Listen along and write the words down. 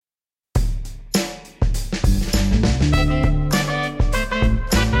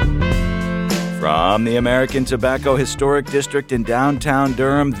From the American Tobacco Historic District in downtown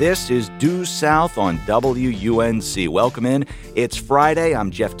Durham, this is Due South on WUNC. Welcome in. It's Friday. I'm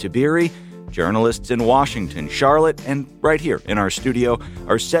Jeff Tiberii. Journalists in Washington, Charlotte, and right here in our studio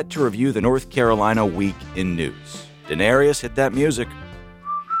are set to review the North Carolina Week in News. Denarius, hit that music.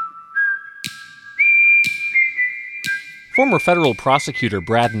 Former federal prosecutor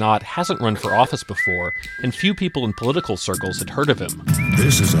Brad Knott hasn't run for office before, and few people in political circles had heard of him.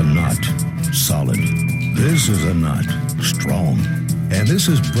 This is a knot, solid. This is a knot, strong. And this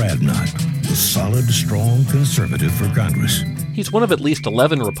is Brad Knott, the solid, strong conservative for Congress. He's one of at least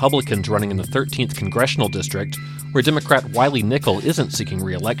 11 Republicans running in the 13th Congressional District, where Democrat Wiley Nickel isn't seeking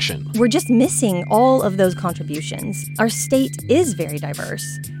re-election. We're just missing all of those contributions. Our state is very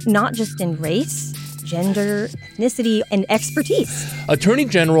diverse, not just in race, gender, ethnicity, and expertise. Attorney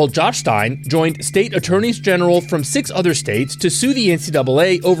General Josh Stein joined state attorneys general from 6 other states to sue the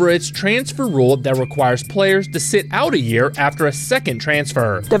NCAA over its transfer rule that requires players to sit out a year after a second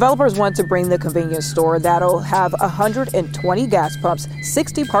transfer. Developers want to bring the convenience store that'll have 120 gas pumps,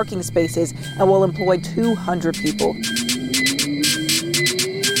 60 parking spaces, and will employ 200 people.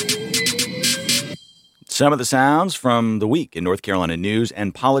 Some of the sounds from the week in North Carolina news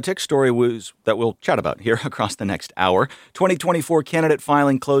and politics stories that we'll chat about here across the next hour. 2024 candidate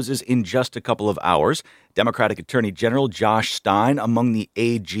filing closes in just a couple of hours. Democratic Attorney General Josh Stein among the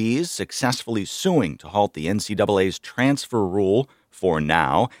AGs successfully suing to halt the NCAA's transfer rule for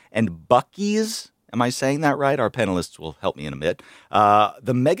now. And Buc-ee's, am I saying that right? Our panelists will help me in a bit.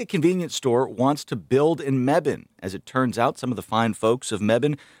 The mega convenience store wants to build in Mebane. As it turns out, some of the fine folks of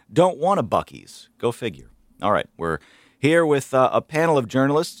Mebane don't want a Buc-ee's. Go figure. All right, we're here with a panel of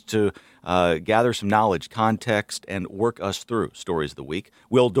journalists to gather some knowledge, context, and work us through stories of the week.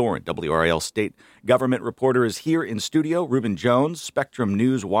 Will Doran, WRAL state government reporter, is here in studio. Reuben Jones, Spectrum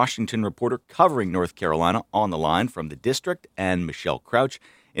News Washington reporter covering North Carolina, on the line from the district, and Michelle Crouch,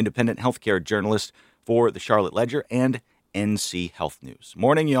 independent healthcare journalist for the Charlotte Ledger and NC Health News.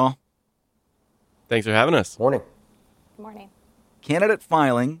 Morning, y'all. Thanks for having us. Morning. Good morning. Candidate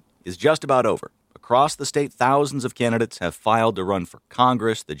filing is just about over. Across the state, thousands of candidates have filed to run for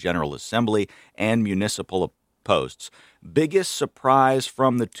Congress, the General Assembly, and municipal posts. Biggest surprise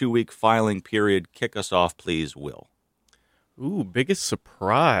from the 2-week filing period? Kick us off, please, Will. Ooh, biggest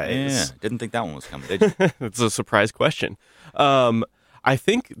surprise. Yeah, didn't think that one was coming, did you? It's a surprise question. I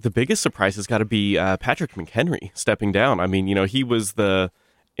think the biggest surprise has got to be Patrick McHenry stepping down. I mean, he was the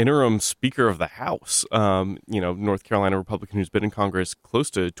interim Speaker of the House, North Carolina Republican who's been in Congress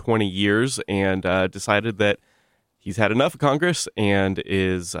close to 20 years and decided that he's had enough of Congress and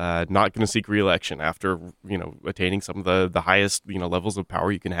is not going to seek re-election after, attaining some of the highest, levels of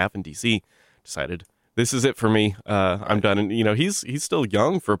power you can have in D.C. Decided, this is it for me. I'm done. And, he's still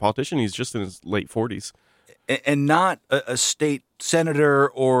young for a politician. He's just in his late 40s. And not a state senator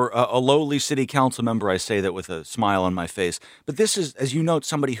or a lowly city council member. I say that with a smile on my face. But this is, as you note,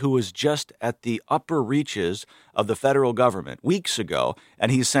 somebody who was just at the upper reaches of the federal government weeks ago,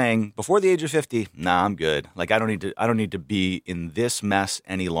 and he's saying, before the age of 50, nah, I'm good. Like I don't need to be in this mess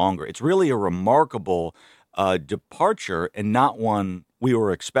any longer. It's really a remarkable departure, and not one we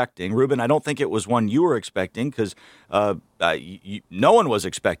were expecting. Reuben, I don't think it was one you were expecting, because no one was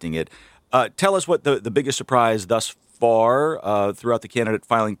expecting it. Tell us what the biggest surprise thus far throughout the candidate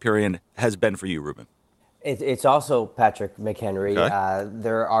filing period has been for you, Reuben. It's also Patrick McHenry. Okay.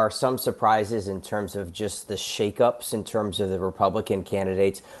 There are some surprises in terms of just the shakeups in terms of the Republican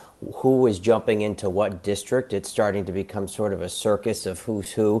candidates, who is jumping into what district. It's starting to become sort of a circus of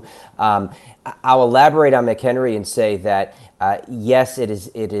who's who. I'll elaborate on McHenry and say that, yes, it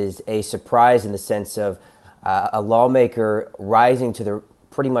is a surprise in the sense of a lawmaker rising to the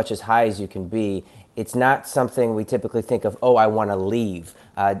pretty much as high as you can be. It's not something we typically think of, I want to leave.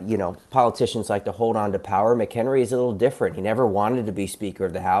 Politicians like to hold on to power. McHenry is a little different. He never wanted to be Speaker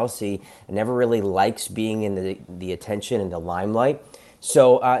of the House. He never really likes being in the attention and the limelight.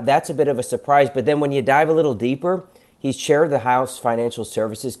 So that's a bit of a surprise. But then when you dive a little deeper, he's chair of the House Financial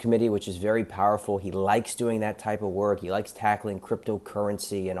Services Committee, which is very powerful. He likes doing that type of work. He likes tackling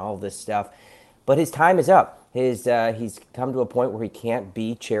cryptocurrency and all this stuff. But his time is up. He's come to a point where he can't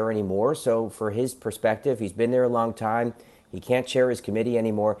be chair anymore. So for his perspective, he's been there a long time. He can't chair his committee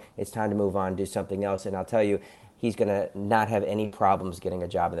anymore. It's time to move on, do something else. And I'll tell you, he's going to not have any problems getting a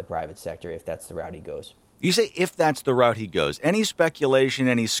job in the private sector if that's the route he goes. You say if that's the route he goes. Any speculation,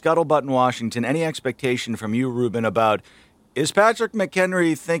 any scuttlebutt in Washington, any expectation from you, Reuben, about, is Patrick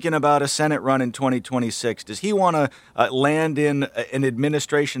McHenry thinking about a Senate run in 2026? Does he want to land in an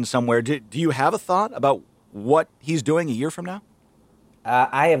administration somewhere? Do you have a thought about what he's doing a year from now?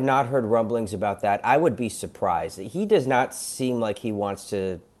 I have not heard rumblings about that. I would be surprised. He does not seem like he wants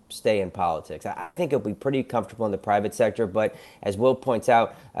to stay in politics. I think he'll be pretty comfortable in the private sector, but as Will points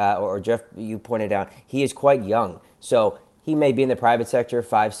out, or Jeff, you pointed out, he is quite young. So he may be in the private sector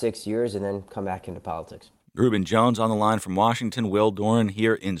 5-6 years and then come back into politics. Reuben Jones on the line from Washington, Will Doran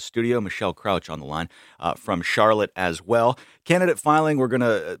here in studio, Michelle Crouch on the line from Charlotte as well. Candidate filing, we're going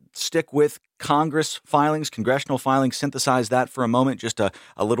to stick with Congress filings, congressional filings, synthesize that for a moment. Just a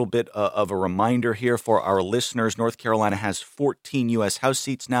little bit of a reminder here for our listeners. North Carolina has 14 U.S. House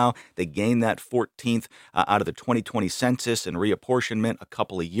seats now. They gained that 14th out of the 2020 census and reapportionment a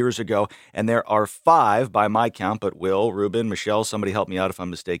couple of years ago. And there are 5, by my count, but Will, Reuben, Michelle, somebody help me out if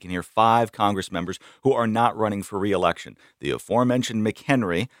I'm mistaken here, 5 Congress members who are not running for re-election. The aforementioned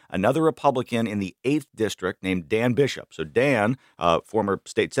McHenry, another Republican in the 8th District named Dan Bishop. So Dan, former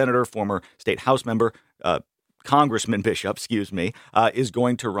state senator, former state House member, Congressman Bishop, is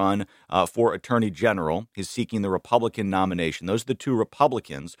going to run for Attorney General. He's seeking the Republican nomination. Those are the 2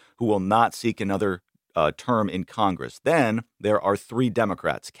 Republicans who will not seek another term in Congress. Then there are 3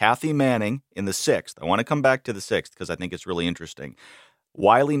 Democrats. Kathy Manning in the 6th. I want to come back to the 6th because I think it's really interesting.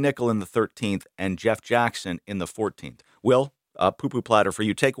 Wiley Nickel in the 13th and Jeff Jackson in the 14th. Will, poo-poo platter for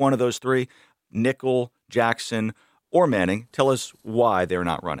you. Take one of those 3, Nickel, Jackson, or Manning. Tell us why they're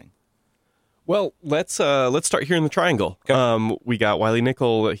not running. Well, let's start here in the triangle. Okay. We got Wiley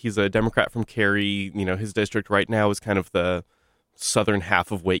Nickel. He's a Democrat from Cary. You know, his district right now is kind of the southern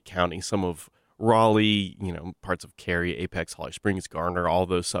half of Wake County, some of Raleigh, you know, parts of Cary, Apex, Holly Springs, Garner, all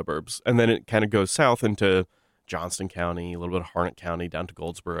those suburbs. And then it kind of goes south into Johnston County, a little bit of Harnett County, down to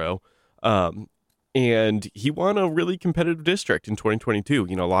Goldsboro. And he won a really competitive district in 2022.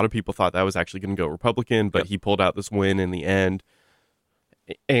 You know, a lot of people thought that was actually going to go Republican, but he pulled out this win in the end.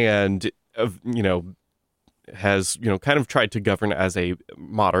 And has, kind of tried to govern as a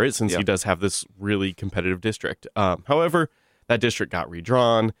moderate since he does have this really competitive district. However, that district got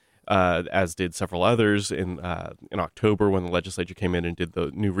redrawn, as did several others in October when the legislature came in and did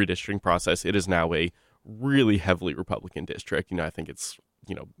the new redistricting process. It is now a really heavily Republican district. I think it's,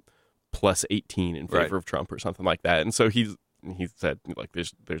 plus 18 in favor of Trump or something like that. And so he said, like,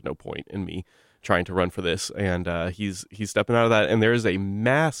 there's no point in me trying to run for this, and he's stepping out of that. And there is a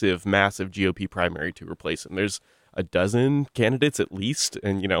massive GOP primary to replace him. There's a dozen candidates at least,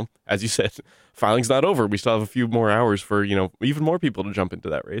 and as you said, filing's not over. We still have a few more hours for even more people to jump into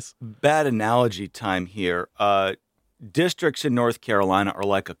that race. Bad analogy time here. Districts in North Carolina are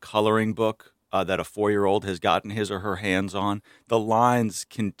like a coloring book that a 4-year-old has gotten his or her hands on. The lines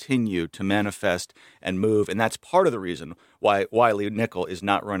continue to manifest and move, and that's part of the reason why Wiley Nickel is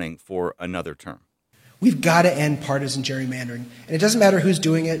not running for another term. We've got to end partisan gerrymandering, and it doesn't matter who's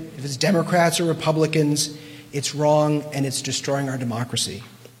doing it. If it's Democrats or Republicans, it's wrong, and it's destroying our democracy.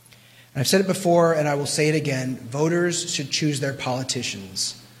 And I've said it before, and I will say it again, voters should choose their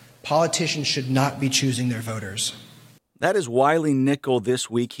politicians. Politicians should not be choosing their voters. That is Wiley Nickel this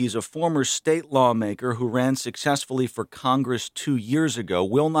week. He's a former state lawmaker who ran successfully for Congress 2 years ago,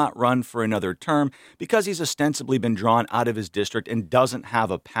 will not run for another term because he's ostensibly been drawn out of his district and doesn't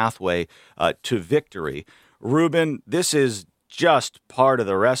have a pathway to victory. Reuben, this is just part of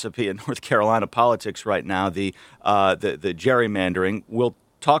the recipe in North Carolina politics right now, the gerrymandering. We'll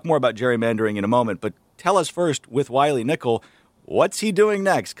talk more about gerrymandering in a moment, but tell us first, with Wiley Nickel, what's he doing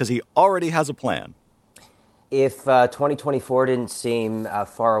next? Because he already has a plan. If 2024 didn't seem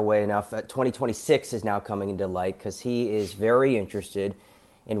far away enough, 2026 is now coming into light because he is very interested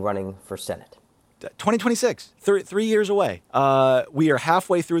in running for Senate. 2026, 3 years away. We are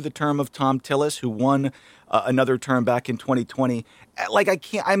halfway through the term of Tom Tillis, who won another term back in 2020.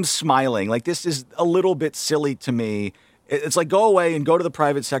 I'm smiling. Like, this is a little bit silly to me. It's like, go away and go to the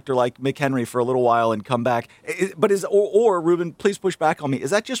private sector like McHenry for a little while and come back. Or Reuben, please push back on me.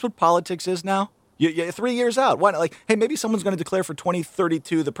 Is that just what politics is now? You're 3 years out. Why? Hey, maybe someone's going to declare for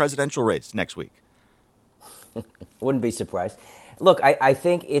 2032 the presidential race next week. Wouldn't be surprised. Look, I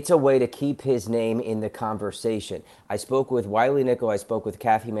think it's a way to keep his name in the conversation. I spoke with Wiley Nickel. I spoke with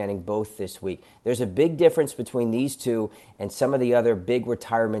Kathy Manning both this week. There's a big difference between these two and some of the other big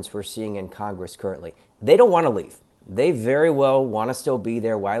retirements we're seeing in Congress currently. They don't want to leave. They very well want to still be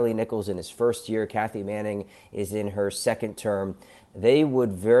there. Wiley Nickel's in his first year. Kathy Manning is in her second term. They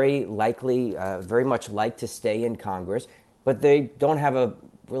would very much like to stay in Congress, but they don't have a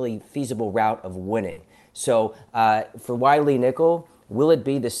really feasible route of winning. So for Wiley Nickel, will it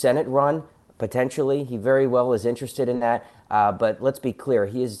be the Senate run? Potentially. He very well is interested in that. But let's be clear,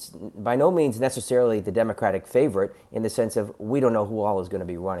 he is by no means necessarily the Democratic favorite in the sense of we don't know who all is going to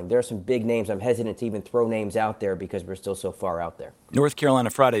be running. There are some big names. I'm hesitant to even throw names out there because we're still so far out there. North Carolina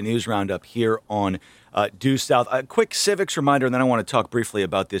Friday News Roundup here on Due South. A quick civics reminder, and then I want to talk briefly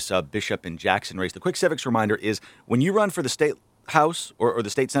about this Bishop and Jackson race. The quick civics reminder is when you run for the state House or the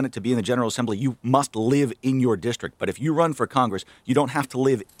state Senate to be in the General Assembly, you must live in your district. But if you run for Congress, you don't have to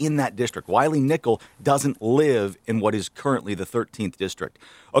live in that district. Wiley Nickel doesn't live in what is currently the 13th district.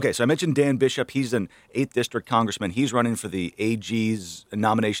 Okay, so I mentioned Dan Bishop. He's an 8th district congressman. He's running for the AG's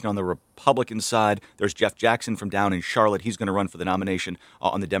nomination on the Republican side. There's Jeff Jackson from down in Charlotte. He's going to run for the nomination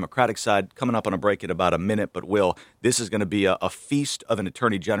on the Democratic side. Coming up on a break in about a minute. But, Will, this is going to be a feast of an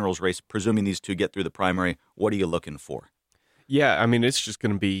attorney general's race, presuming these two get through the primary. What are you looking for? Yeah, I mean, it's just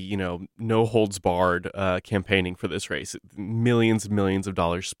going to be, no holds barred campaigning for this race. Millions and millions of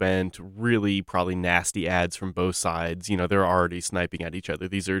dollars spent, really probably nasty ads from both sides. They're already sniping at each other.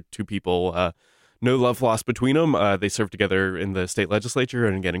 These are two people, no love lost between them. They serve together in the state legislature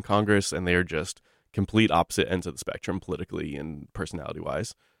and again in Congress, and they are just complete opposite ends of the spectrum politically and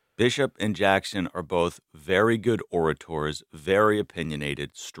personality-wise. Bishop and Jackson are both very good orators, very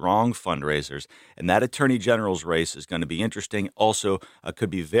opinionated, strong fundraisers, and that attorney general's race is going to be interesting. Also,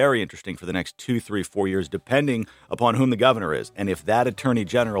 could be very interesting for the next 2, 3, 4 years, depending upon whom the governor is, and if that attorney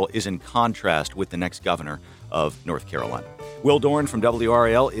general is in contrast with the next governor of North Carolina. Will Doran from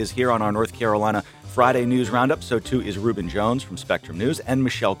WRAL is here on our North Carolina Friday News Roundup. So too is Reuben Jones from Spectrum News and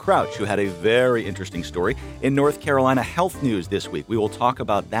Michelle Crouch, who had a very interesting story in North Carolina health news this week. We will talk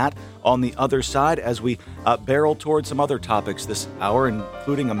about that on the other side as we barrel towards some other topics this hour,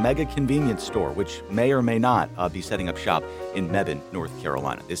 including a mega convenience store, which may or may not be setting up shop in Mebane, North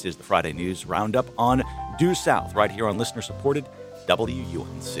Carolina. This is the Friday News Roundup on Due South, right here on listener-supported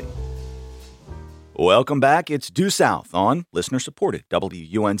WUNC. Welcome back. It's Due South on listener-supported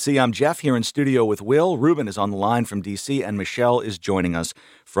WUNC. I'm Jeff here in studio with Will. Reuben is on the line from D.C., and Michelle is joining us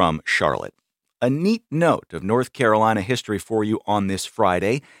from Charlotte. A neat note of North Carolina history for you on this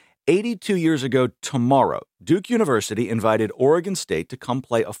Friday. 82 years ago tomorrow, Duke University invited Oregon State to come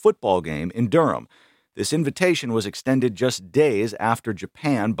play a football game in Durham. This invitation was extended just days after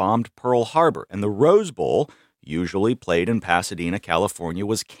Japan bombed Pearl Harbor, and the Rose Bowl, usually played in Pasadena, California,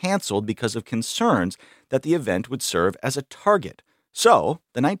 was canceled because of concerns that the event would serve as a target. So,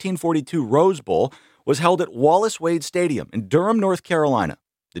 the 1942 Rose Bowl was held at Wallace Wade Stadium in Durham, North Carolina.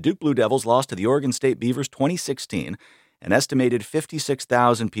 The Duke Blue Devils lost to the Oregon State Beavers 2016. An estimated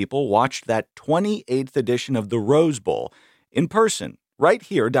 56,000 people watched that 28th edition of the Rose Bowl in person, right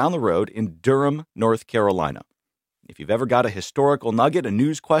here down the road in Durham, North Carolina. If you've ever got a historical nugget, a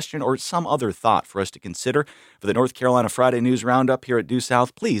news question, or some other thought for us to consider for the North Carolina Friday News Roundup here at Due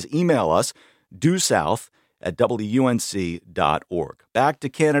South, please email us, duesouth@wunc.org. Back to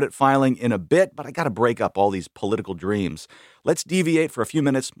candidate filing in a bit, but I got to break up all these political dreams. Let's deviate for a few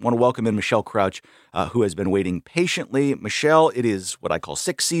minutes. I want to welcome in Michelle Crouch, who has been waiting patiently. Michelle, it is what I call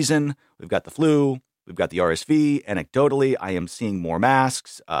sick season. We've got the flu. We've got the RSV. Anecdotally, I am seeing more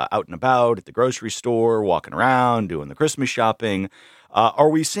masks out and about at the grocery store, walking around, doing the Christmas shopping. Are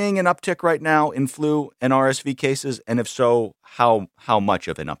we seeing an uptick right now in flu and RSV cases? And if so, how much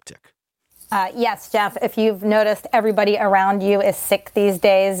of an uptick? Yes, Jeff. If you've noticed everybody around you is sick these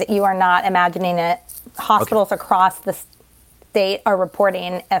days, you are not imagining it. Hospitals across the state are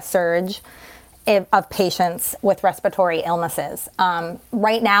reporting a surge of patients with respiratory illnesses.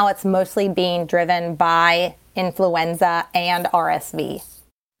 Right now, it's mostly being driven by influenza and RSV.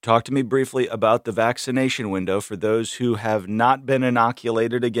 Talk to me briefly about the vaccination window for those who have not been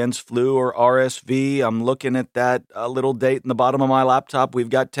inoculated against flu or RSV. I'm looking at that little date in the bottom of my laptop. We've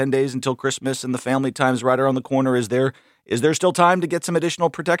got 10 days until Christmas, and the family time's right around the corner. Is there still time to get some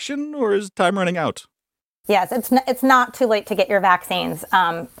additional protection, or is time running out? Yes, it's not too late to get your vaccines.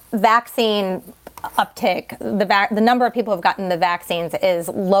 Vaccine uptick, the number of people who have gotten the vaccines is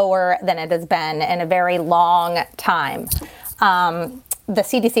lower than it has been in a very long time. The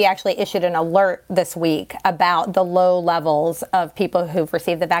CDC actually issued an alert this week about the low levels of people who've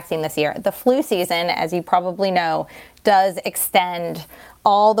received the vaccine this year. The flu season, as you probably know, does extend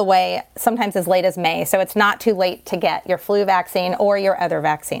all the way, sometimes as late as May. So it's not too late to get your flu vaccine or your other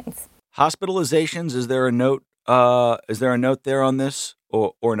vaccines. Hospitalizations, is there a note there on this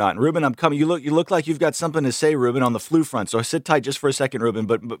or not? And Reuben, I'm coming. You look like you've got something to say, Reuben, on the flu front. So sit tight just for a second, Reuben.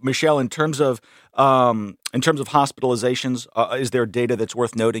 But Michelle, in terms of hospitalizations, is there data that's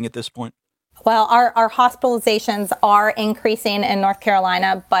worth noting at this point? Well, our hospitalizations are increasing in North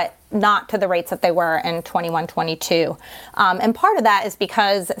Carolina, but not to the rates that they were in 21-22. And part of that is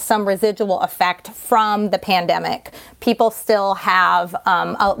because some residual effect from the pandemic. People still have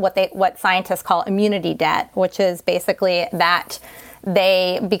what scientists call immunity debt, which is basically that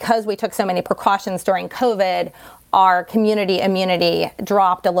because we took so many precautions during COVID, our community immunity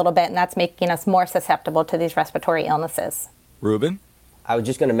dropped a little bit, and that's making us more susceptible to these respiratory illnesses. Ruben? I was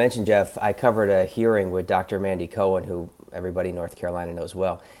just going to mention, Jeff, I covered a hearing with Dr. Mandy Cohen, who everybody in North Carolina knows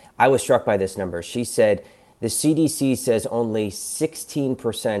well. I was struck by this number. She said the CDC says only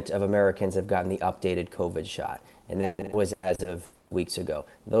 16% of Americans have gotten the updated COVID shot, and that was as of weeks ago.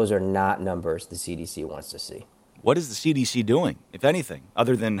 Those are not numbers the CDC wants to see. What is the CDC doing, if anything,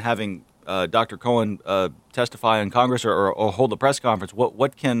 other than having Dr. Cohen testify in Congress or hold a press conference?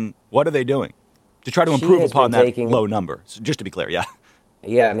 What are they doing to try to improve upon that low number? So just to be clear, yeah.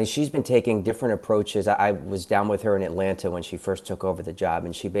 Yeah, I mean, she's been taking different approaches. I was down with her in Atlanta when she first took over the job,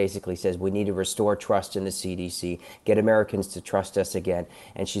 and she basically says we need to restore trust in the CDC, get Americans to trust us again.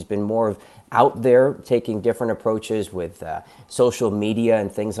 And she's been more out there taking different approaches with social media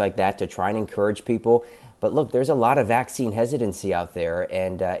and things like that to try and encourage people. But look, there's a lot of vaccine hesitancy out there,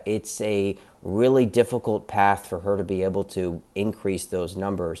 and it's a really difficult path for her to be able to increase those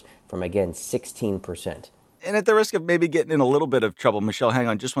numbers from, again, 16%. And at the risk of maybe getting in a little bit of trouble, Michelle, hang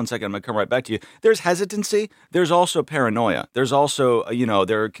on just 1 second. I'm going to come right back to you. There's hesitancy. There's also paranoia. There's also,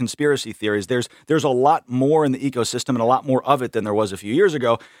 there are conspiracy theories. There's a lot more in the ecosystem and a lot more of it than there was a few years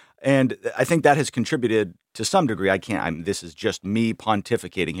ago. And I think that has contributed to some degree. This is just me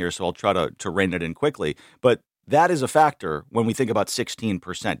pontificating here, so I'll try to rein it in quickly. But that is a factor when we think about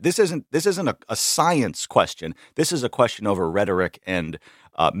 16%. This isn't a science question. This is a question over rhetoric and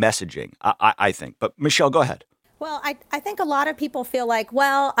messaging, I think. But Michelle, go ahead. Well, I think a lot of people feel like,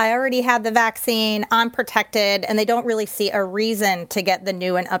 well, I already had the vaccine, I'm protected, and they don't really see a reason to get the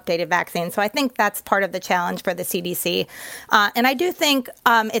new and updated vaccine. So I think that's part of the challenge for the CDC. And I do think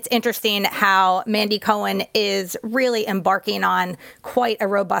it's interesting how Mandy Cohen is really embarking on quite a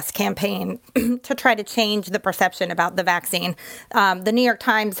robust campaign to try to change the perception about the vaccine. The New York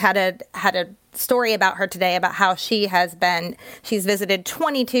Times had a story about her today about how she's visited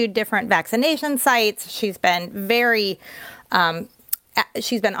 22 different vaccination sites. She's been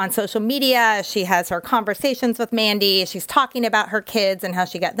she's been on social media. She has her conversations with Mandy. She's talking about her kids and how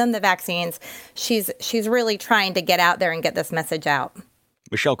she got them the vaccines. She's really trying to get out there and get this message out.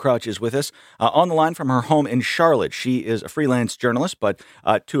 Michelle Crouch is with us on the line from her home in Charlotte. She is a freelance journalist, but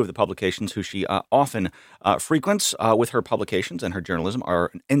two of the publications who she often frequents with her publications and her journalism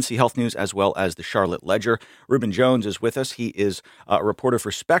are NC Health News as well as the Charlotte Ledger. Reuben Jones is with us. He is a reporter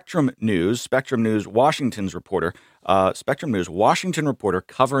for Spectrum News, Washington reporter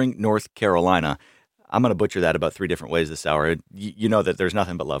covering North Carolina. I'm going to butcher that about 3 different ways this hour. You know that there's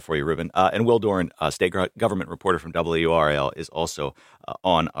nothing but love for you, Reuben. And Will Doran, state government reporter from WRAL, is also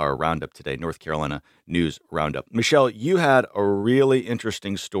on our roundup today, North Carolina News Roundup. Michelle, you had a really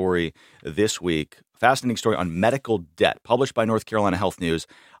interesting story this week, fascinating story on medical debt, published by North Carolina Health News.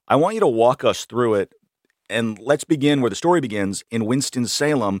 I want you to walk us through it, and let's begin where the story begins in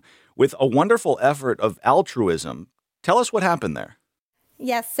Winston-Salem with a wonderful effort of altruism. Tell us what happened there.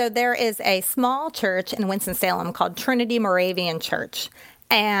 Yes, so there is a small church in Winston-Salem called Trinity Moravian Church.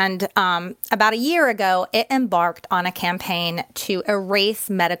 And about a year ago, it embarked on a campaign to erase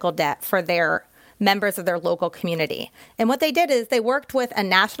medical debt for their members of their local community. And what they did is they worked with a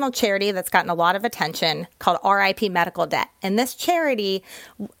national charity that's gotten a lot of attention called RIP Medical Debt. And this charity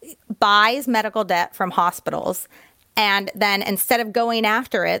buys medical debt from hospitals. And then instead of going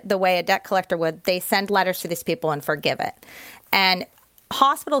after it the way a debt collector would, they send letters to these people and forgive it. And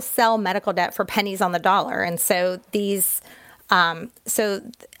hospitals sell medical debt for pennies on the dollar. And so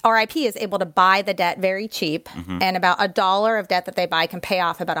RIP is able to buy the debt very cheap. Mm-hmm. And about $1 of debt that they buy can pay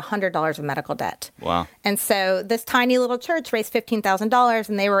off about $100 of medical debt. Wow. And so this tiny little church raised $15,000,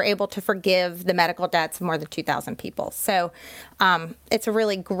 and they were able to forgive the medical debts of more than 2,000 people. So it's a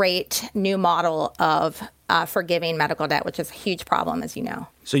really great new model of forgiving medical debt, which is a huge problem, as you know.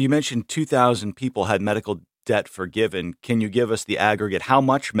 So you mentioned 2,000 people had medical debt forgiven. Can you give us the aggregate? How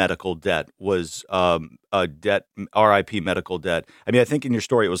much medical debt was RIP medical debt? I mean, I think in your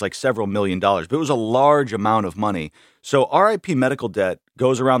story it was like several $1 million, but it was a large amount of money. So RIP medical debt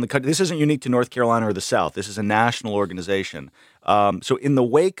goes around the country. This isn't unique to North Carolina or the South. This is a national organization. So in the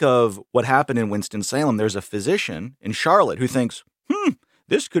wake of what happened in Winston-Salem, there's a physician in Charlotte who thinks,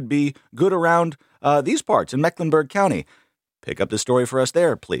 this could be good around these parts in Mecklenburg County. Pick up the story for us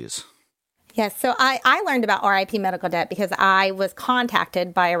there, please. Yes, so I learned about RIP medical debt because I was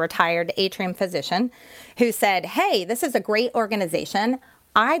contacted by a retired atrium physician who said, hey, this is a great organization.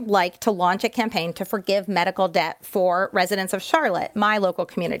 I'd like to launch a campaign to forgive medical debt for residents of Charlotte, my local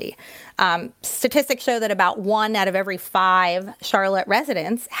community. Statistics show that about 1 out of every 5 Charlotte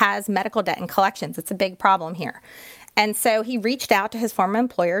residents has medical debt in collections. It's a big problem here. And so he reached out to his former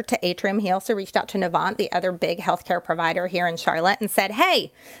employer, to Atrium. He also reached out to Novant, the other big healthcare provider here in Charlotte, and said,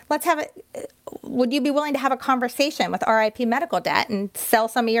 hey, would you be willing to have a conversation with RIP medical debt and sell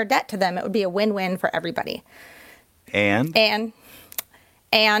some of your debt to them? It would be a win-win for everybody. And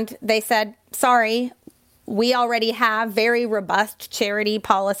they said, sorry, we already have very robust charity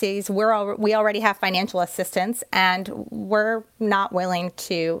policies. We already have financial assistance, and we're not willing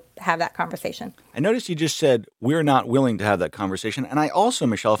to have that conversation. I noticed you just said we're not willing to have that conversation. And I also,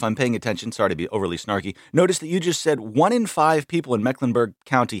 Michelle, if I'm paying attention, sorry to be overly snarky, noticed that you just said 1 in 5 people in Mecklenburg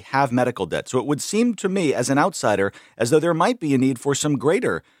County have medical debt. So it would seem to me, as an outsider, as though there might be a need for some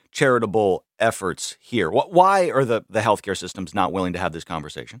greater charitable efforts here. Why are the healthcare systems not willing to have this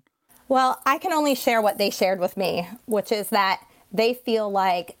conversation? Well, I can only share what they shared with me, which is that they feel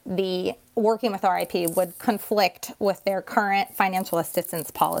like the working with RIP would conflict with their current financial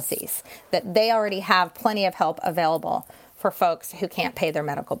assistance policies, that they already have plenty of help available for folks who can't pay their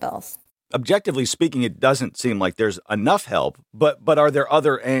medical bills. Objectively speaking, it doesn't seem like there's enough help, but are there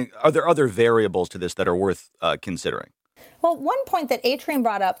other variables to this that are worth considering? Well, one point that Atrium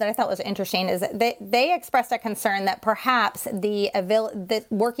brought up that I thought was interesting is that they expressed a concern that perhaps that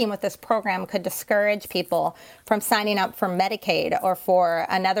working with this program could discourage people from signing up for Medicaid or for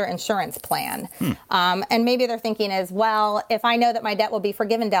another insurance plan. And maybe their thinking is, well, if I know that my debt will be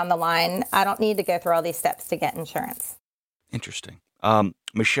forgiven down the line, I don't need to go through all these steps to get insurance. Interesting.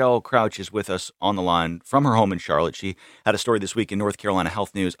 Michelle Crouch is with us on the line from her home in Charlotte. She had a story this week in North Carolina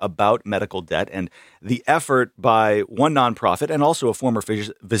Health News about medical debt and the effort by one nonprofit and also a former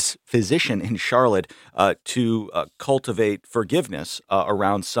physician in Charlotte to cultivate forgiveness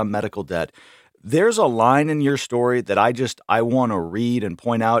around some medical debt. There's a line in your story that I want to read and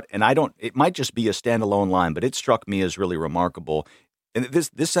point out, and it might just be a standalone line, but it struck me as really remarkable. And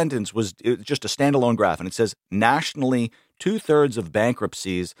this sentence was just a standalone graph, and it says, nationally, 2/3 of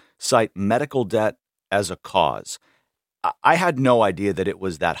bankruptcies cite medical debt as a cause. I had no idea that it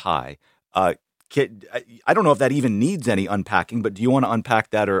was that high. I don't know if that even needs any unpacking, but do you want to unpack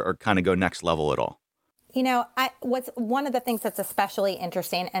that or kind of go next level at all? You know, what's one of the things that's especially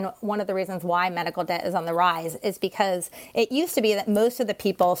interesting, and one of the reasons why medical debt is on the rise, is because it used to be that most of the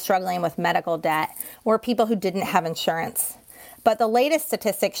people struggling with medical debt were people who didn't have insurance. But the latest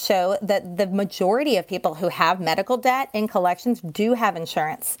statistics show that the majority of people who have medical debt in collections do have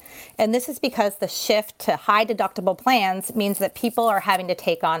insurance. And this is because the shift to high deductible plans means that people are having to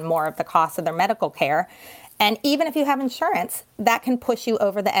take on more of the cost of their medical care. And even if you have insurance, that can push you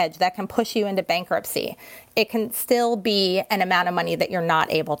over the edge. That can push you into bankruptcy. It can still be an amount of money that you're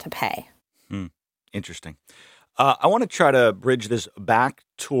not able to pay. Interesting. I want to try to bridge this back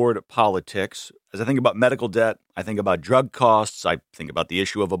toward politics. As I think about medical debt, I think about drug costs. I think about the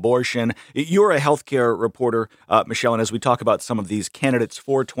issue of abortion. You're a healthcare reporter, Michelle, and as we talk about some of these candidates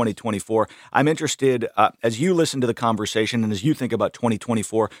for 2024, I'm interested, as you listen to the conversation and as you think about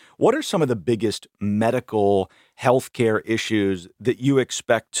 2024, what are some of the biggest medical healthcare issues that you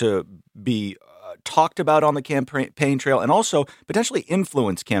expect to be talked about on the campaign trail and also potentially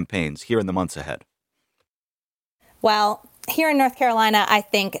influence campaigns here in the months ahead? Well, here in North Carolina, I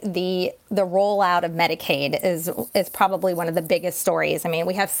think the rollout of Medicaid is probably one of the biggest stories. I mean,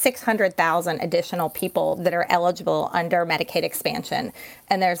 we have 600,000 additional people that are eligible under Medicaid expansion,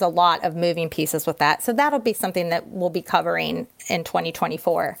 and there's a lot of moving pieces with that. So that'll be something that we'll be covering in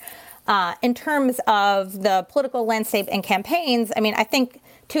 2024. In terms of the political landscape and campaigns, I mean, I think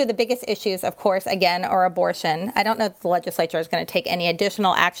two of the biggest issues, of course, again, are abortion. I don't know if the legislature is going to take any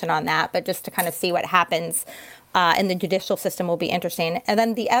additional action on that, but just to kind of see what happens in the judicial system will be interesting. And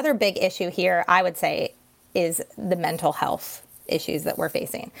then the other big issue here, I would say, is the mental health issues that we're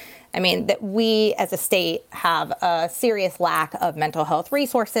facing. I mean, that we as a state have a serious lack of mental health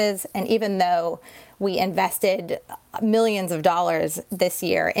resources. And even though we invested millions of dollars this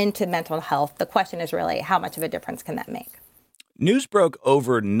year into mental health, the question is really, how much of a difference can that make? News broke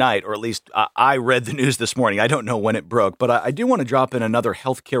overnight, or at least I read the news this morning. I don't know when it broke, but I do want to drop in another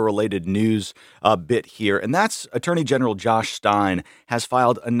healthcare-related news bit here, and that's Attorney General Josh Stein has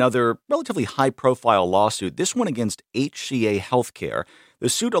filed another relatively high-profile lawsuit, this one against HCA Healthcare. The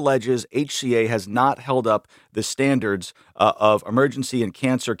suit alleges HCA has not held up the standards of emergency and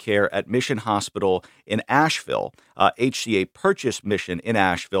cancer care at Mission Hospital in Asheville. HCA purchased Mission in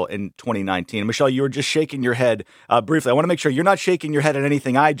Asheville in 2019. Michelle, you were just shaking your head briefly. I want to make sure you're not shaking your head at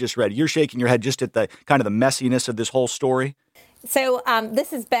anything I just read. You're shaking your head just at the kind of the messiness of this whole story. So this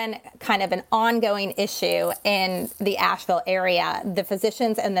has been kind of an ongoing issue in the Asheville area. The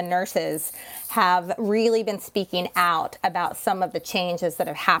physicians and the nurses have really been speaking out about some of the changes that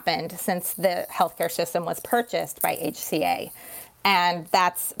have happened since the healthcare system was purchased by HCA. And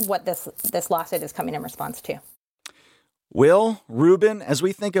that's what this lawsuit is coming in response to. Will, Ruben, as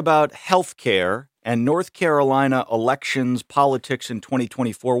we think about healthcare and North Carolina elections, politics in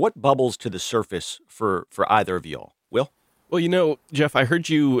 2024, what bubbles to the surface for either of y'all? Will? Well, Jeff, I heard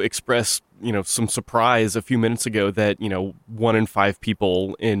you express, some surprise a few minutes ago that, 1 in 5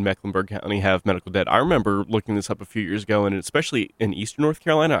 people in Mecklenburg County have medical debt. I remember looking this up a few years ago, and especially in eastern North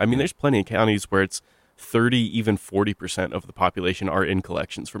Carolina, I mean, there's plenty of counties where it's 30, even 40% of the population are in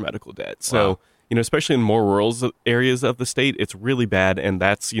collections for medical debt. So, especially in more rural areas of the state, it's really bad. And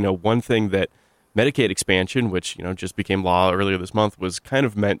that's, one thing that Medicaid expansion, which, just became law earlier this month, was kind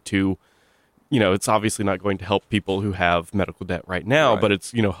of meant to, it's obviously not going to help people who have medical debt right now, but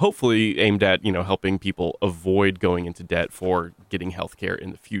it's, hopefully aimed at, helping people avoid going into debt for getting health care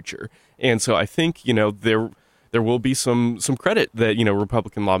in the future. And so I think, there will be some credit that,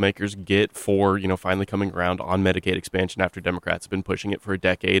 Republican lawmakers get for, finally coming around on Medicaid expansion after Democrats have been pushing it for a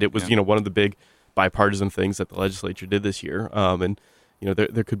decade. It was, one of the big bipartisan things that the legislature did this year. And,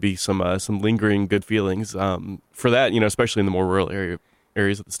 there could be some lingering good feelings for that, especially in the more rural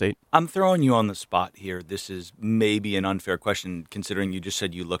areas of the state. I'm throwing you on the spot here. This is maybe an unfair question considering you just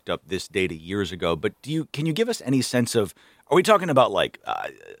said you looked up this data years ago, but can you give us any sense of, are we talking about like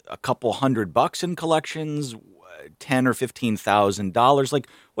a couple $100 in collections, $10,000 or $15,000? Like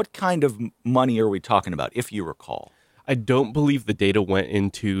what kind of money are we talking about, if you recall? I don't believe the data went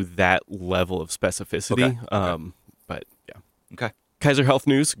into that level of specificity, but yeah. Okay. Kaiser Health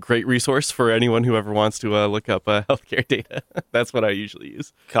News, great resource for anyone who ever wants to look up healthcare data. That's what I usually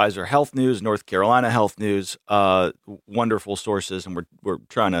use. Kaiser Health News, North Carolina Health News, wonderful sources, and we're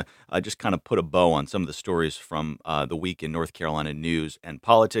trying to just kind of put a bow on some of the stories from the week in North Carolina news and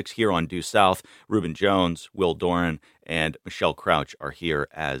politics here on Due South. Reuben Jones, Will Doran, and Michelle Crouch are here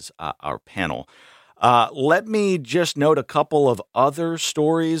as our panel. Let me just note a couple of other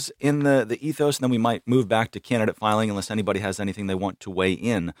stories in the ethos, and then we might move back to candidate filing unless anybody has anything they want to weigh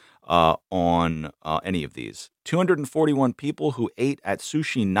in on any of these. 241 people who ate at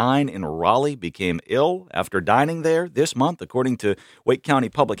Sushi 9 in Raleigh became ill after dining there this month. According to Wake County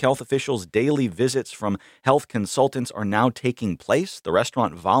public health officials, daily visits from health consultants are now taking place. The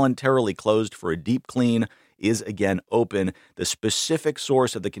restaurant voluntarily closed for a deep clean is again open. The specific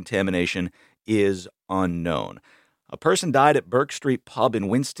source of the contamination is unknown. A person died at Burke Street Pub in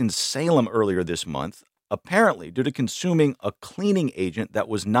Winston-Salem earlier this month, apparently due to consuming a cleaning agent that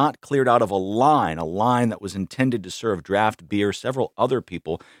was not cleared out of a line that was intended to serve draft beer. Several other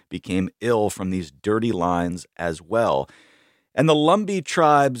people became ill from these dirty lines as well. And the Lumbee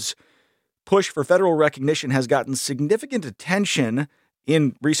tribe's push for federal recognition has gotten significant attention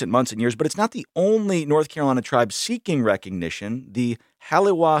in recent months and years, but it's not the only North Carolina tribe seeking recognition. The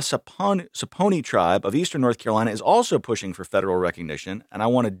Haliwa-Saponi tribe of eastern North Carolina is also pushing for federal recognition, and I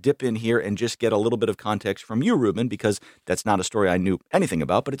want to dip in here and just get a little bit of context from you, Reuben, because that's not a story I knew anything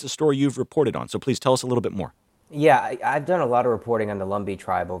about, but it's a story you've reported on. So please tell us a little bit more. Yeah, I've done a lot of reporting on the Lumbee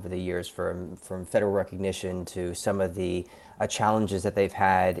tribe over the years, from federal recognition to some of the challenges that they've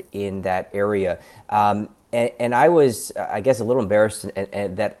had in that area. And I was, I guess, a little embarrassed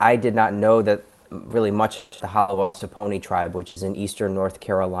and that I did not know that really much the Haliwa-Saponi tribe, which is in eastern North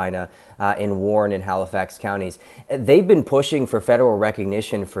Carolina, in Warren and Halifax counties. They've been pushing for federal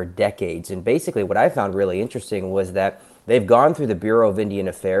recognition for decades. And basically what I found really interesting was that they've gone through the Bureau of Indian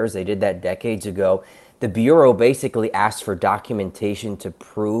Affairs. They did that decades ago. The Bureau basically asked for documentation to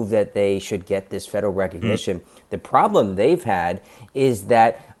prove that they should get this federal recognition. The problem they've had is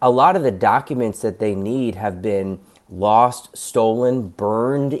that a lot of the documents that they need have been lost, stolen,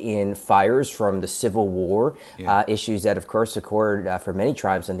 burned in fires from the Civil War, issues that, of course, occurred for many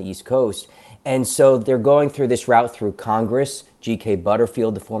tribes on the East Coast. And so they're going through this route through Congress. G.K.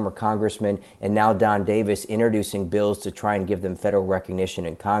 Butterfield, the former congressman, and now Don Davis introducing bills to try and give them federal recognition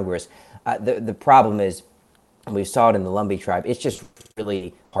in Congress. The problem is, and we saw it in the Lumbee tribe, it's just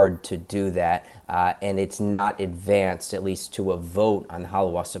really hard to do that, and it's not advanced, at least to a vote on the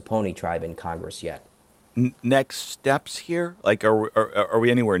Haliwa-Saponi tribe in Congress yet. Next steps here? Like, are we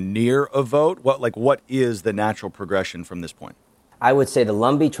anywhere near a vote? What is the natural progression from this point? I would say the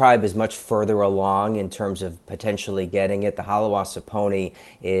Lumbee tribe is much further along in terms of potentially getting it. The Halawassaponi,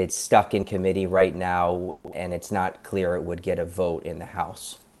 it's stuck in committee right now, and it's not clear it would get a vote in the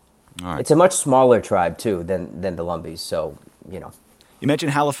House. All right. It's a much smaller tribe, too, than the Lumbees, so, You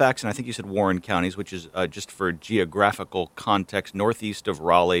mentioned Halifax, and I think you said Warren counties, which is just for geographical context, northeast of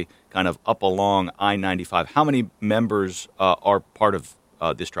Raleigh, kind of up along I-95. How many members are part of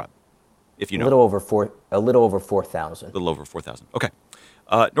this tribe, if you know? A little over 4,000. A little over 4,000. Okay.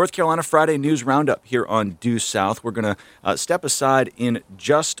 North Carolina Friday News Roundup here on Due South. We're going to step aside in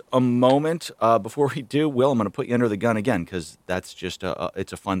just a moment. Before we do, Will, I'm going to put you under the gun again because that's just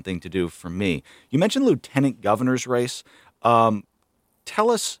it's a fun thing to do for me. You mentioned lieutenant governor's race.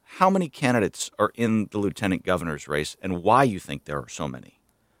 Tell us how many candidates are in the lieutenant governor's race and why you think there are so many.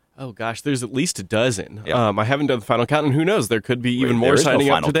 Oh, gosh, there's at least a dozen. Yeah. I haven't done the final count, and who knows, there could be even more signing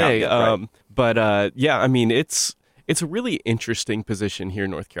up today. But I mean, it's a really interesting position here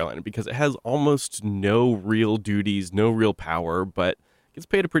in North Carolina because it has almost no real duties, no real power, but gets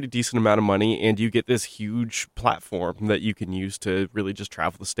paid a pretty decent amount of money, and you get this huge platform that you can use to really just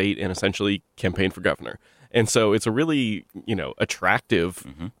travel the state and essentially campaign for governor. And so it's a really, attractive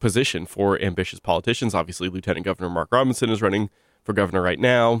position for ambitious politicians. Obviously, Lieutenant Governor Mark Robinson is running for governor right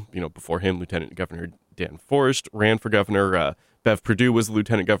now. Before him, Lieutenant Governor Dan Forrest ran for governor. Bev Perdue was the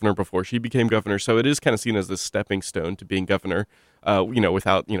lieutenant governor before she became governor. So it is kind of seen as this stepping stone to being governor,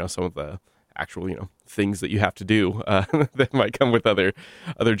 without, some of the actual, things that you have to do that might come with other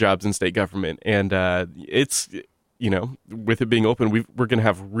jobs in state government. And it's, with it being open, we're going to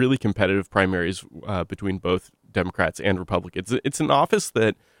have really competitive primaries between both Democrats and Republicans. It's an office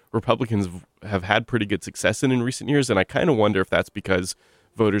that Republicans have had pretty good success in recent years, and I kind of wonder if that's because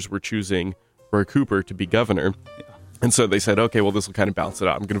voters were choosing Roy Cooper to be governor. Yeah. And so they said, okay, well, this will kind of balance it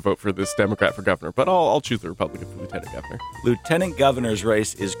out. I'm going to vote for this Democrat for governor, but I'll choose the Republican for lieutenant governor. Lieutenant governor's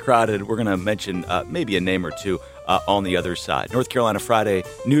race is crowded. We're going to mention maybe a name or two on the other side. North Carolina Friday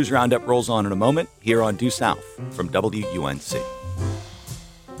News Roundup rolls on in a moment here on Due South from WUNC.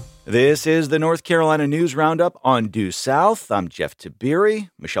 This is the North Carolina News Roundup on Due South. I'm Jeff Tiberii.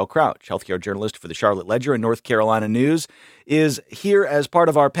 Michelle Crouch, healthcare journalist for the Charlotte Ledger and North Carolina News, is here as part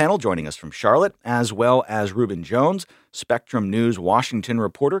of our panel, joining us from Charlotte, as well as Reuben Jones, Spectrum News Washington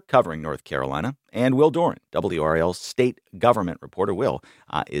reporter covering North Carolina, and Will Doran, WRAL's state government reporter. Will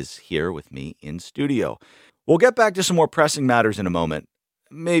is here with me in studio. We'll get back to some more pressing matters in a moment.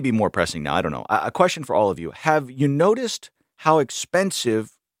 Maybe more pressing now, I don't know. A question for all of you. Have you noticed how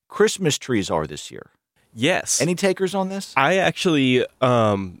expensive Christmas trees are this year? Yes. Any takers on this? I actually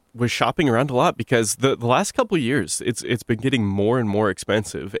was shopping around a lot because the last couple of years it's been getting more and more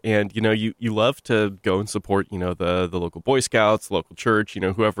expensive. And you love to go and support the local Boy Scouts, local church,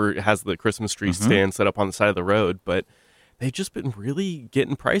 whoever has the Christmas tree stand set up on the side of the road. But they've just been really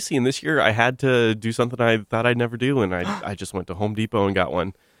getting pricey. And this year I had to do something I thought I'd never do, and I just went to Home Depot and got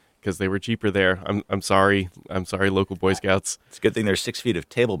one, because they were cheaper there. I'm sorry, local Boy Scouts. It's a good thing there's 6 feet of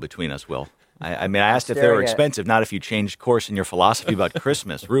table between us, Will. I mean, I asked if they were expensive, not if you changed course in your philosophy about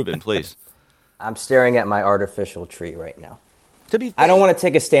Christmas. Reuben, please. I'm staring at my artificial tree right now. I don't want to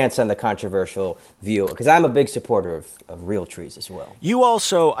take a stance on the controversial view, because I'm a big supporter of real trees as well. You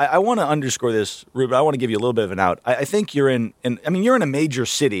also, I want to underscore this, Reuben. I want to give you a little bit of an out. I think you're in a major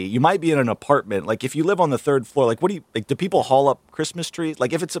city. You might be in an apartment. Like, if you live on the third floor, like, do people haul up Christmas trees?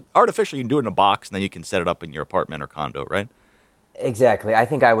 Like, if it's artificial, you can do it in a box, and then you can set it up in your apartment or condo, right? Exactly. I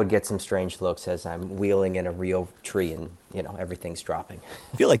think I would get some strange looks as I'm wheeling in a real tree and, everything's dropping.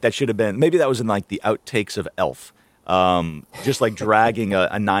 I feel like that should have been, maybe that was in like the outtakes of Elf. Just like dragging a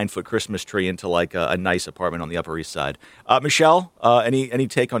 9-foot Christmas tree into like a nice apartment on the Upper East Side. Michelle, any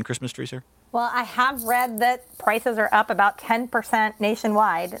take on Christmas trees here? Well, I have read that prices are up about 10%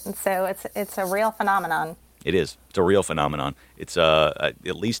 nationwide, and so it's a real phenomenon. It is. It's a real phenomenon. It's at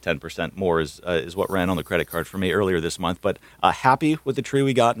least 10% more is what ran on the credit card for me earlier this month. But happy with the tree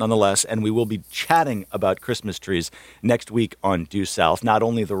we got nonetheless, and we will be chatting about Christmas trees next week on Due South. Not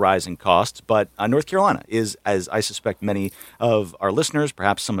only the rising costs, but North Carolina is, as I suspect many of our listeners,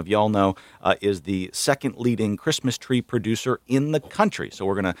 perhaps some of y'all know, is the second leading Christmas tree producer in the country. So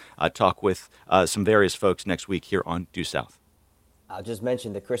we're going to talk with some various folks next week here on Due South. I'll just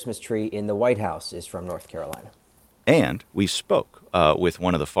mention the Christmas tree in the White House is from North Carolina. And we spoke with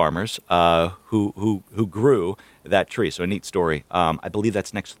one of the farmers who grew that tree. So a neat story. I believe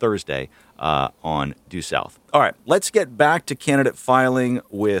that's next Thursday on Due South. All right, let's get back to candidate filing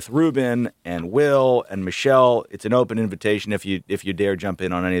with Reuben and Will and Michelle. It's an open invitation if you dare jump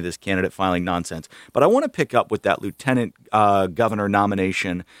in on any of this candidate filing nonsense. But I want to pick up with that lieutenant governor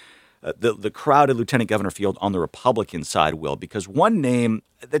nomination. the crowded lieutenant governor field on the Republican side, Will, because one name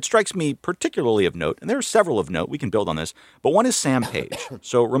that strikes me particularly of note, and there are several of note, we can build on this, but one is Sam Page.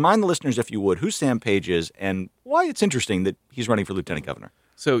 So remind the listeners, if you would, who Sam Page is and why it's interesting that he's running for lieutenant governor.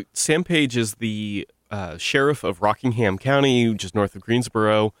 So Sam Page is the sheriff of Rockingham County, just north of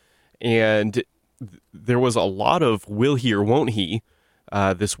Greensboro, and there was a lot of will he or won't he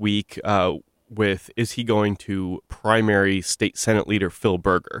this week with is he going to primary state Senate leader Phil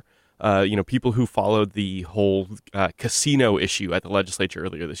Berger. People who followed the whole casino issue at the legislature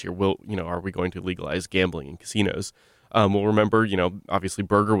earlier this year, are we going to legalize gambling in casinos? We'll remember, obviously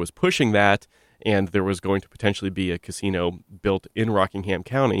Berger was pushing that, and there was going to potentially be a casino built in Rockingham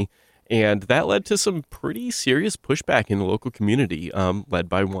County. And that led to some pretty serious pushback in the local community, led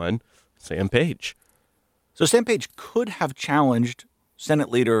by one, Sam Page. So Sam Page could have challenged Senate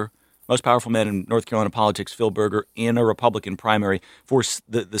leader, most powerful man in North Carolina politics, Phil Berger, in a Republican primary for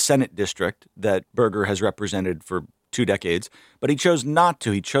the Senate district that Berger has represented for 2 decades. But he chose not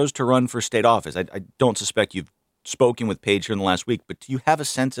to. He chose to run for state office. I don't suspect you've spoken with Page here in the last week, but do you have a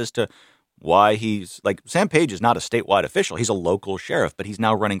sense as to why he's like Sam Page is not a statewide official. He's a local sheriff, but he's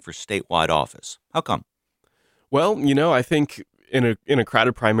now running for statewide office. How come? Well, I think in a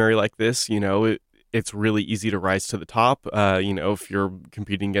crowded primary like this, it's really easy to rise to the top. If you're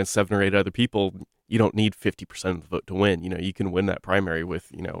competing against 7 or 8 other people, you don't need 50% of the vote to win. You can win that primary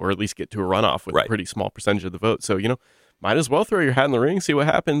with, or at least get to a runoff with a pretty small percentage of the vote. So, might as well throw your hat in the ring, see what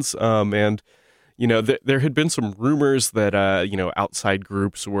happens. There had been some rumors that, outside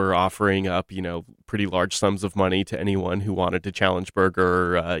groups were offering up, pretty large sums of money to anyone who wanted to challenge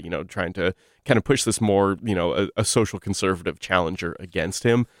Berger, trying to kind of push this more, a social conservative challenger against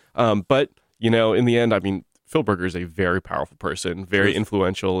him. But in the end, Phil Berger is a very powerful person, very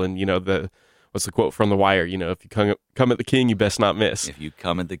influential. And, what's the quote from The Wire? If you come at the king, you best not miss. If you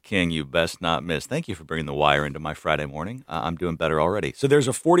come at the king, you best not miss. Thank you for bringing The Wire into my Friday morning. I'm doing better already. So there's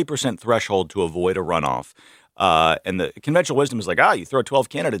a 40% threshold to avoid a runoff. And the conventional wisdom is like, you throw 12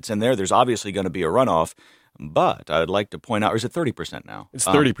 candidates in there, there's obviously going to be a runoff. But I'd like to point out, or is it 30% now? It's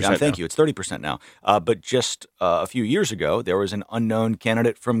 30%. Thank you. It's 30% now. But just a few years ago, there was an unknown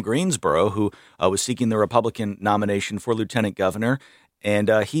candidate from Greensboro who was seeking the Republican nomination for lieutenant governor. And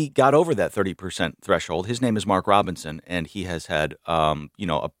he got over that 30% threshold. His name is Mark Robinson, and he has had,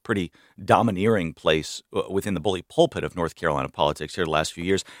 a pretty domineering place within the bully pulpit of North Carolina politics here the last few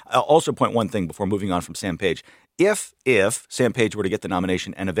years. I'll also point one thing before moving on from Sam Page. If Sam Page were to get the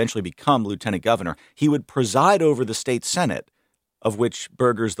nomination and eventually become lieutenant governor, he would preside over the state Senate, of which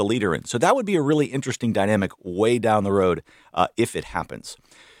Berger's the leader in. So that would be a really interesting dynamic way down the road if it happens.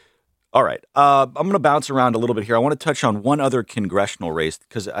 All right. I'm going to bounce around a little bit here. I want to touch on one other congressional race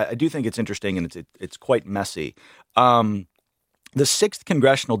because I do think it's interesting and it's quite messy. The 6th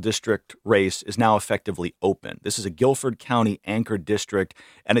congressional district race is now effectively open. This is a Guilford County anchored district,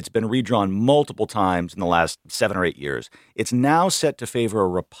 and it's been redrawn multiple times in the last 7 or 8 years. It's now set to favor a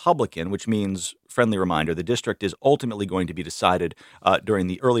Republican, which means, friendly reminder, the district is ultimately going to be decided during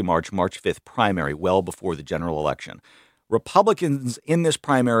the early March 5th primary, well before the general election. Republicans in this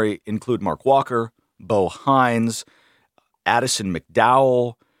primary include Mark Walker, Bo Hines, Addison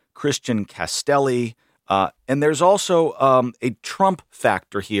McDowell, Christian Castelli, and there's also a Trump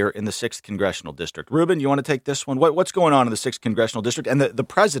factor here in the 6th congressional district. Ruben, you want to take this one? What's going on in the 6th congressional district? And the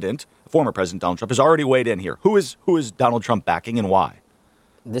president, former President Donald Trump, has already weighed in here. Who is Donald Trump backing and why?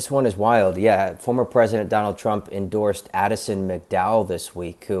 This one is wild. Yeah, former President Donald Trump endorsed Addison McDowell this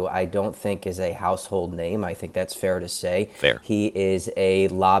week, who I don't think is a household name. I think that's fair to say. Fair. He is a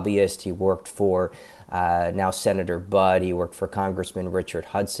lobbyist. He worked for now Senator Budd. He worked for Congressman Richard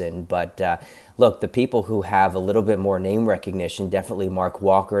Hudson. But look, the people who have a little bit more name recognition, definitely Mark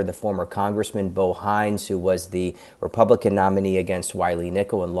Walker, the former Congressman Bo Hines, who was the Republican nominee against Wiley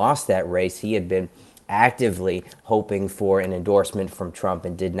Nickel and lost that race. He had been actively hoping for an endorsement from Trump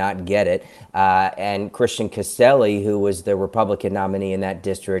and did not get it. And Christian Castelli, who was the Republican nominee in that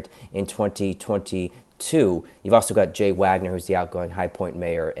district in 2022. You've also got Jay Wagner, who's the outgoing High Point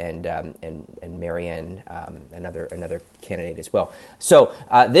mayor, and Marianne, another candidate as well. So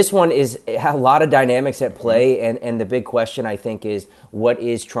this one is a lot of dynamics at play, and the big question, I think, is what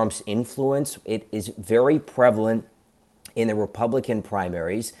is Trump's influence? It is very prevalent in the Republican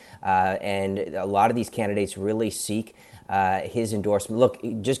primaries, and a lot of these candidates really seek his endorsement.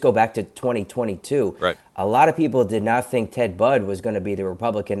 Look, just go back to 2022. Right. A lot of people did not think Ted Budd was going to be the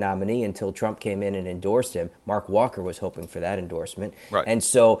Republican nominee until Trump came in and endorsed him. Mark Walker was hoping for that endorsement. Right. And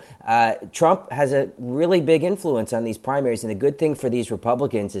so Trump has a really big influence on these primaries, and the good thing for these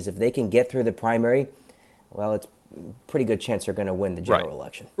Republicans is if they can get through the primary, well, it's pretty good chance they're going to win the general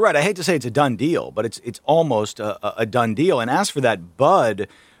election. Right. I hate to say it's a done deal, but it's almost a done deal. And as for that Bud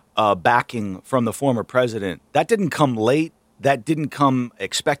backing from the former president, that didn't come late. That didn't come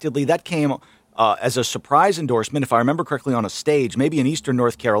expectedly. That came as a surprise endorsement, if I remember correctly, on a stage, maybe in eastern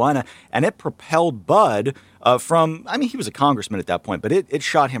North Carolina, and it propelled Bud he was a congressman at that point, but it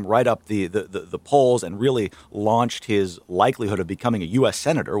shot him right up the polls and really launched his likelihood of becoming a U.S.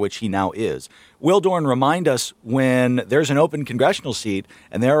 senator, which he now is. Will Dorn, remind us when there's an open congressional seat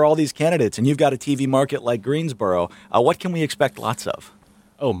and there are all these candidates and you've got a TV market like Greensboro, what can we expect lots of?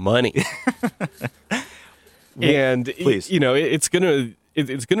 Oh, money. And, please. It's going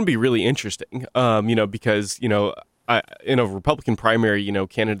to be really interesting, because, in a Republican primary,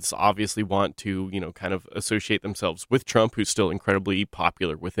 candidates obviously want to, kind of associate themselves with Trump, who's still incredibly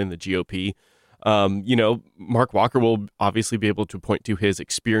popular within the GOP. Mark Walker will obviously be able to point to his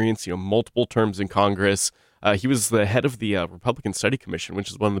experience, multiple terms in Congress. He was the head of the Republican Study Commission, which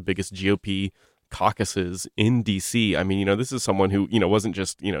is one of the biggest GOP caucuses in D.C. I mean, this is someone who, wasn't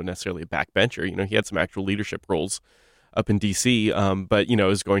just, necessarily a backbencher. He had some actual leadership roles up in D.C., but,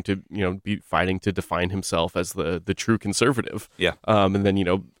 is going to, be fighting to define himself as the true conservative. Yeah. And then,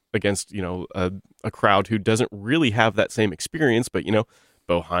 against, a crowd who doesn't really have that same experience. But,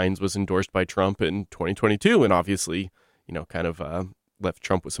 Bo Hines was endorsed by Trump in 2022 and obviously, kind of left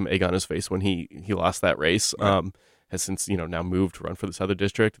Trump with some egg on his face when he lost that race. Right. Has since, now moved to run for this other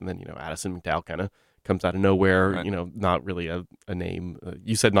district. And then, Addison McDowell kind of comes out of nowhere, right. Not really a name.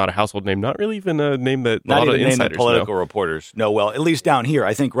 You said not a household name, not really even a name that not a lot even of a name insiders that political know. Reporters know well, at least down here.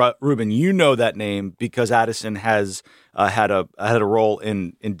 I think, Ruben, you know that name because Addison has had a role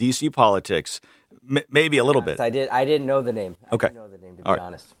in D.C. politics, maybe a little bit. I didn't know the name. Okay. I didn't know the name, to be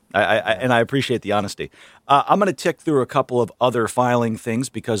honest. And I appreciate the honesty. I'm going to tick through a couple of other filing things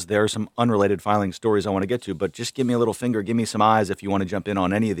because there are some unrelated filing stories I want to get to, but just give me a little finger, give me some eyes if you want to jump in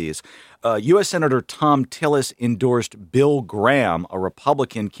on any of these. U.S. Senator Tom Tillis endorsed Bill Graham, a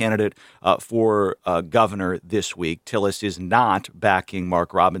Republican candidate for governor this week. Tillis is not backing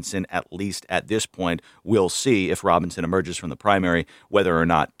Mark Robinson, at least at this point. We'll see if Robinson emerges from the primary, whether or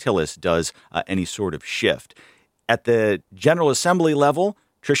not Tillis does any sort of shift. At the General Assembly level,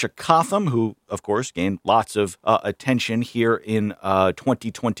 Tricia Cotham, who, of course, gained lots of attention here in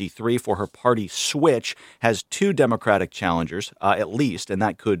 2023 for her party switch, has two Democratic challengers, at least, and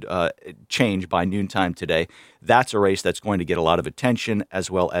that could change by noontime today. That's a race that's going to get a lot of attention as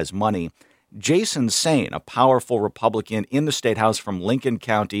well as money. Jason Saine, a powerful Republican in the State House from Lincoln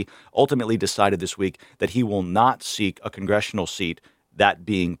County, ultimately decided this week that he will not seek a congressional seat, that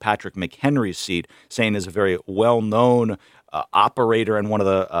being Patrick McHenry's seat. Saine is a very well-known operator and one of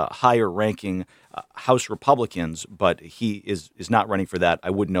the higher-ranking House Republicans, but he is not running for that. I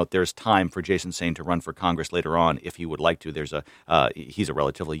would note there's time for Jason Saine to run for Congress later on if he would like to. He's a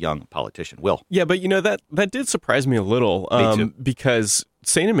relatively young politician. Will. Yeah, but that did surprise me a little because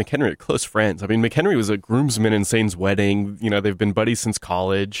Saine and McHenry are close friends. I mean, McHenry was a groomsman in Saine's wedding. They've been buddies since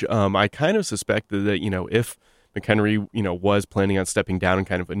college. I kind of suspected that, if McHenry, was planning on stepping down and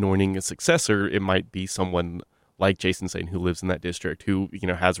kind of anointing a successor, it might be someone like Jason Saine, who lives in that district, who,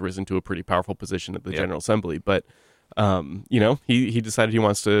 has risen to a pretty powerful position at the General Assembly. But, he decided he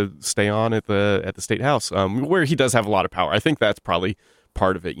wants to stay on at the State House, where he does have a lot of power. I think that's probably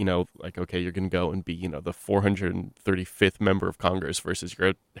part of it, okay, you're going to go and be, the 435th member of Congress versus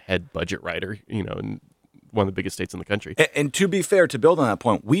your head budget writer, in one of the biggest states in the country. And to be fair, to build on that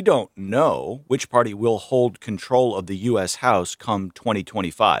point, we don't know which party will hold control of the U.S. House come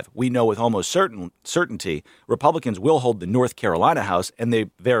 2025. We know with almost certainty Republicans will hold the North Carolina House, and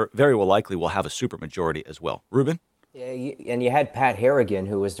they very, very well likely will have a supermajority as well. Ruben? Yeah, and you had Pat Harrigan,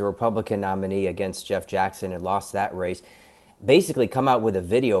 who was the Republican nominee against Jeff Jackson and lost that race, basically come out with a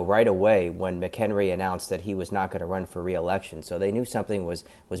video right away when McHenry announced that he was not going to run for re-election. So they knew something was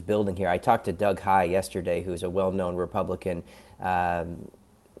building here. I talked to Doug High yesterday, who's a well-known Republican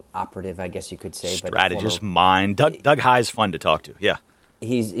operative, I guess you could say. Strategist mind. Doug High is fun to talk to, yeah.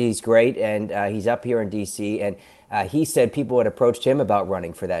 He's great, and he's up here in D.C., and he said people had approached him about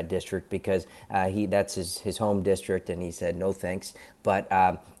running for that district because that's his home district, and he said no thanks. But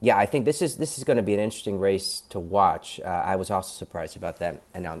I think this is going to be an interesting race to watch. I was also surprised about that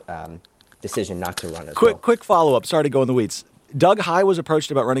decision not to run as well. Quick follow-up. Sorry to go in the weeds. Doug High was approached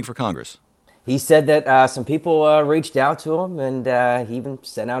about running for Congress. He said that some people reached out to him, and he even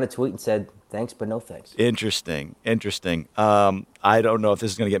sent out a tweet and said, Thanks, but no thanks. Interesting. I don't know if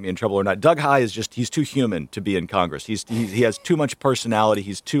this is going to get me in trouble or not. Doug Heye is he's too human to be in Congress. He has too much personality.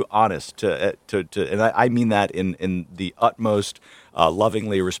 He's too honest and I mean that in the utmost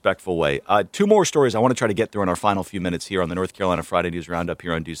lovingly respectful way. Two more stories I want to try to get through in our final few minutes here on the North Carolina Friday News Roundup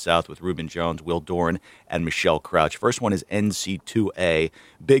here on Due South with Reuben Jones, Will Doran, and Michelle Crouch. First one is NC2A,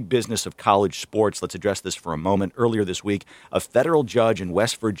 big business of college sports. Let's address this for a moment. Earlier this week, a federal judge in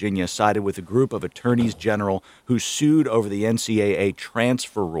West Virginia sided with a group of attorneys general who sued over the NCAA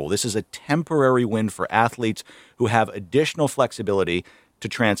transfer rule. This is a temporary win for athletes who have additional flexibility to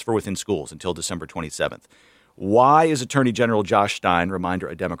transfer within schools until December 27th. Why is Attorney General Josh Stein, reminder,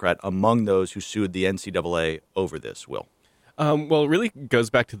 a Democrat, among those who sued the NCAA over this, Will? Well, it really goes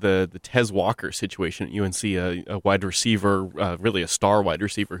back to the Tez Walker situation at UNC, a wide receiver, really a star wide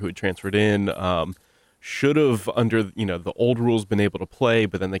receiver who had transferred in, should have, under the old rules, been able to play,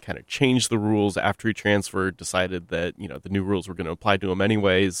 but then they kind of changed the rules after he transferred, decided that the new rules were going to apply to him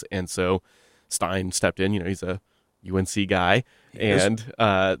anyways, and so Stein stepped in. He's a UNC guy, and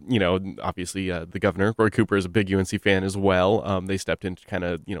obviously the governor, Roy Cooper, is a big UNC fan as well. They stepped in to kind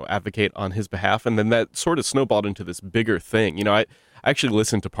of advocate on his behalf, and then that sort of snowballed into this bigger thing. I actually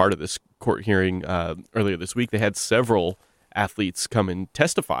listened to part of this court hearing earlier this week. They had several athletes come and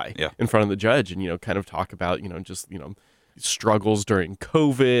testify in front of the judge, and kind of talk about struggles during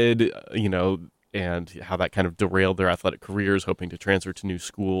COVID, and how that kind of derailed their athletic careers, hoping to transfer to new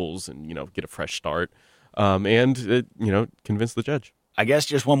schools and get a fresh start. And it, convinced the judge. I guess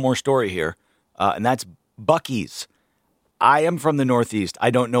just one more story here, and that's Buc-ee's. I am from the Northeast. I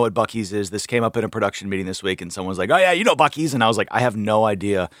don't know what Buc-ee's is. This came up in a production meeting this week, and someone was like, oh, yeah, Buc-ee's. And I was like, I have no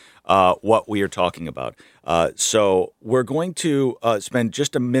idea what we are talking about. So we're going to spend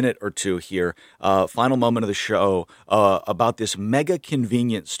just a minute or two here, final moment of the show, about this mega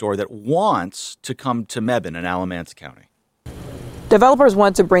convenience store that wants to come to Mebane in Alamance County. Developers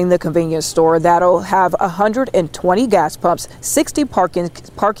want to bring the convenience store that'll have 120 gas pumps, 60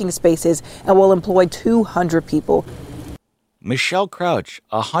 parking spaces, and will employ 200 people. Michelle Crouch,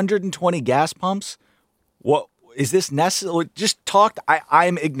 120 gas pumps? What is this necessary? Just talk.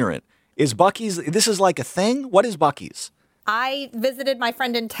 I'm ignorant. Is Buc-ee's, this is like a thing? What is Buc-ee's? I visited my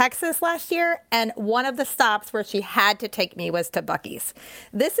friend in Texas last year, and one of the stops where she had to take me was to Buc-ee's.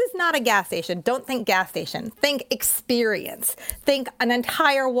 This is not a gas station. Don't think gas station. Think experience. Think an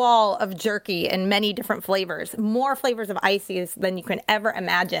entire wall of jerky in many different flavors, more flavors of ices than you can ever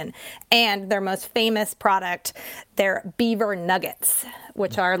imagine. And their most famous product, their beaver nuggets,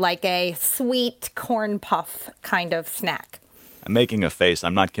 which are like a sweet corn puff kind of snack. I'm making a face.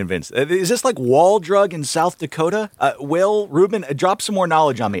 I'm not convinced. Is this like Wall Drug in South Dakota? Will, Reuben, drop some more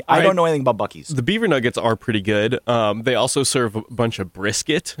knowledge on me. I don't know anything about Buc-ee's. The beaver nuggets are pretty good. They also serve a bunch of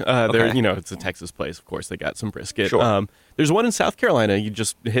brisket. Okay. It's a Texas place, of course. They got some brisket. Sure. There's one in South Carolina. You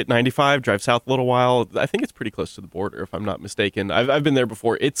just hit 95, drive south a little while. I think it's pretty close to the border, if I'm not mistaken. I've been there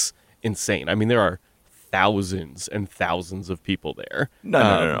before. It's insane. I mean, there are thousands and thousands of people there.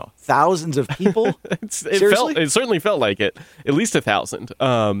 No. Thousands of people? It certainly felt like it. At least 1,000.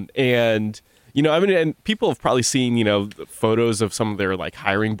 And people have probably seen, photos of some of their like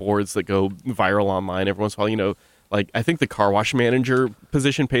hiring boards that go viral online every once in a while. I think the car wash manager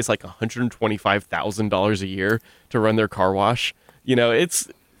position pays like $125,000 a year to run their car wash.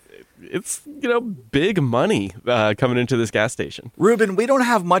 It's big money coming into this gas station. Reuben, we don't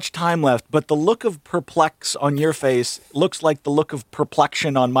have much time left, but the look of perplex on your face looks like the look of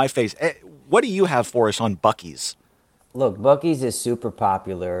perplexion on my face. What do you have for us on Buc-ee's? Look, Buc-ee's is super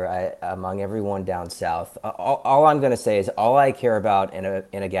popular among everyone down south. All I'm going to say is all I care about in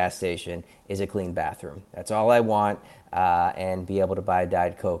a gas station is a clean bathroom. That's all I want, and be able to buy a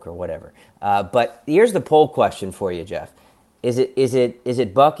Diet Coke or whatever. But here's the poll question for you, Jeff. Is it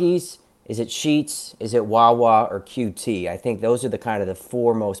Buc-ee's? Is it Sheetz? Is it Wawa or QT? I think those are the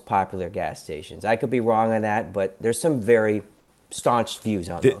four most popular gas stations. I could be wrong on that, but there's some very staunch views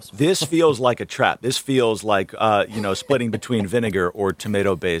on those. This feels like a trap. This feels like splitting between vinegar or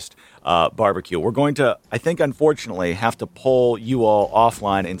tomato-based barbecue. We're going to, I think, unfortunately, have to pull you all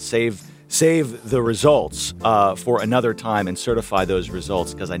offline and save the results for another time and certify those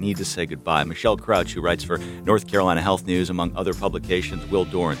results because I need to say goodbye. Michelle Crouch, who writes for North Carolina Health News, among other publications, Will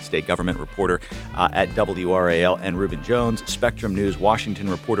Doran, state government reporter at WRAL, and Reuben Jones, Spectrum News, Washington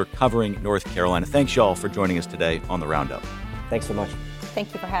reporter covering North Carolina. Thanks, y'all, for joining us today on The Roundup. Thanks so much.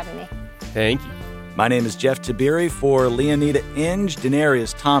 Thank you for having me. Thank you. My name is Jeff Tiberii. For Leonida Inge,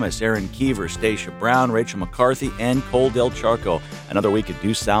 Denarius Thomas, Aaron Kiever, Stacia Brown, Rachel McCarthy, and Cole Del Charco. Another week of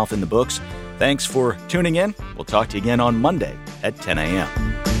Due South in the books. Thanks for tuning in. We'll talk to you again on Monday at 10 a.m.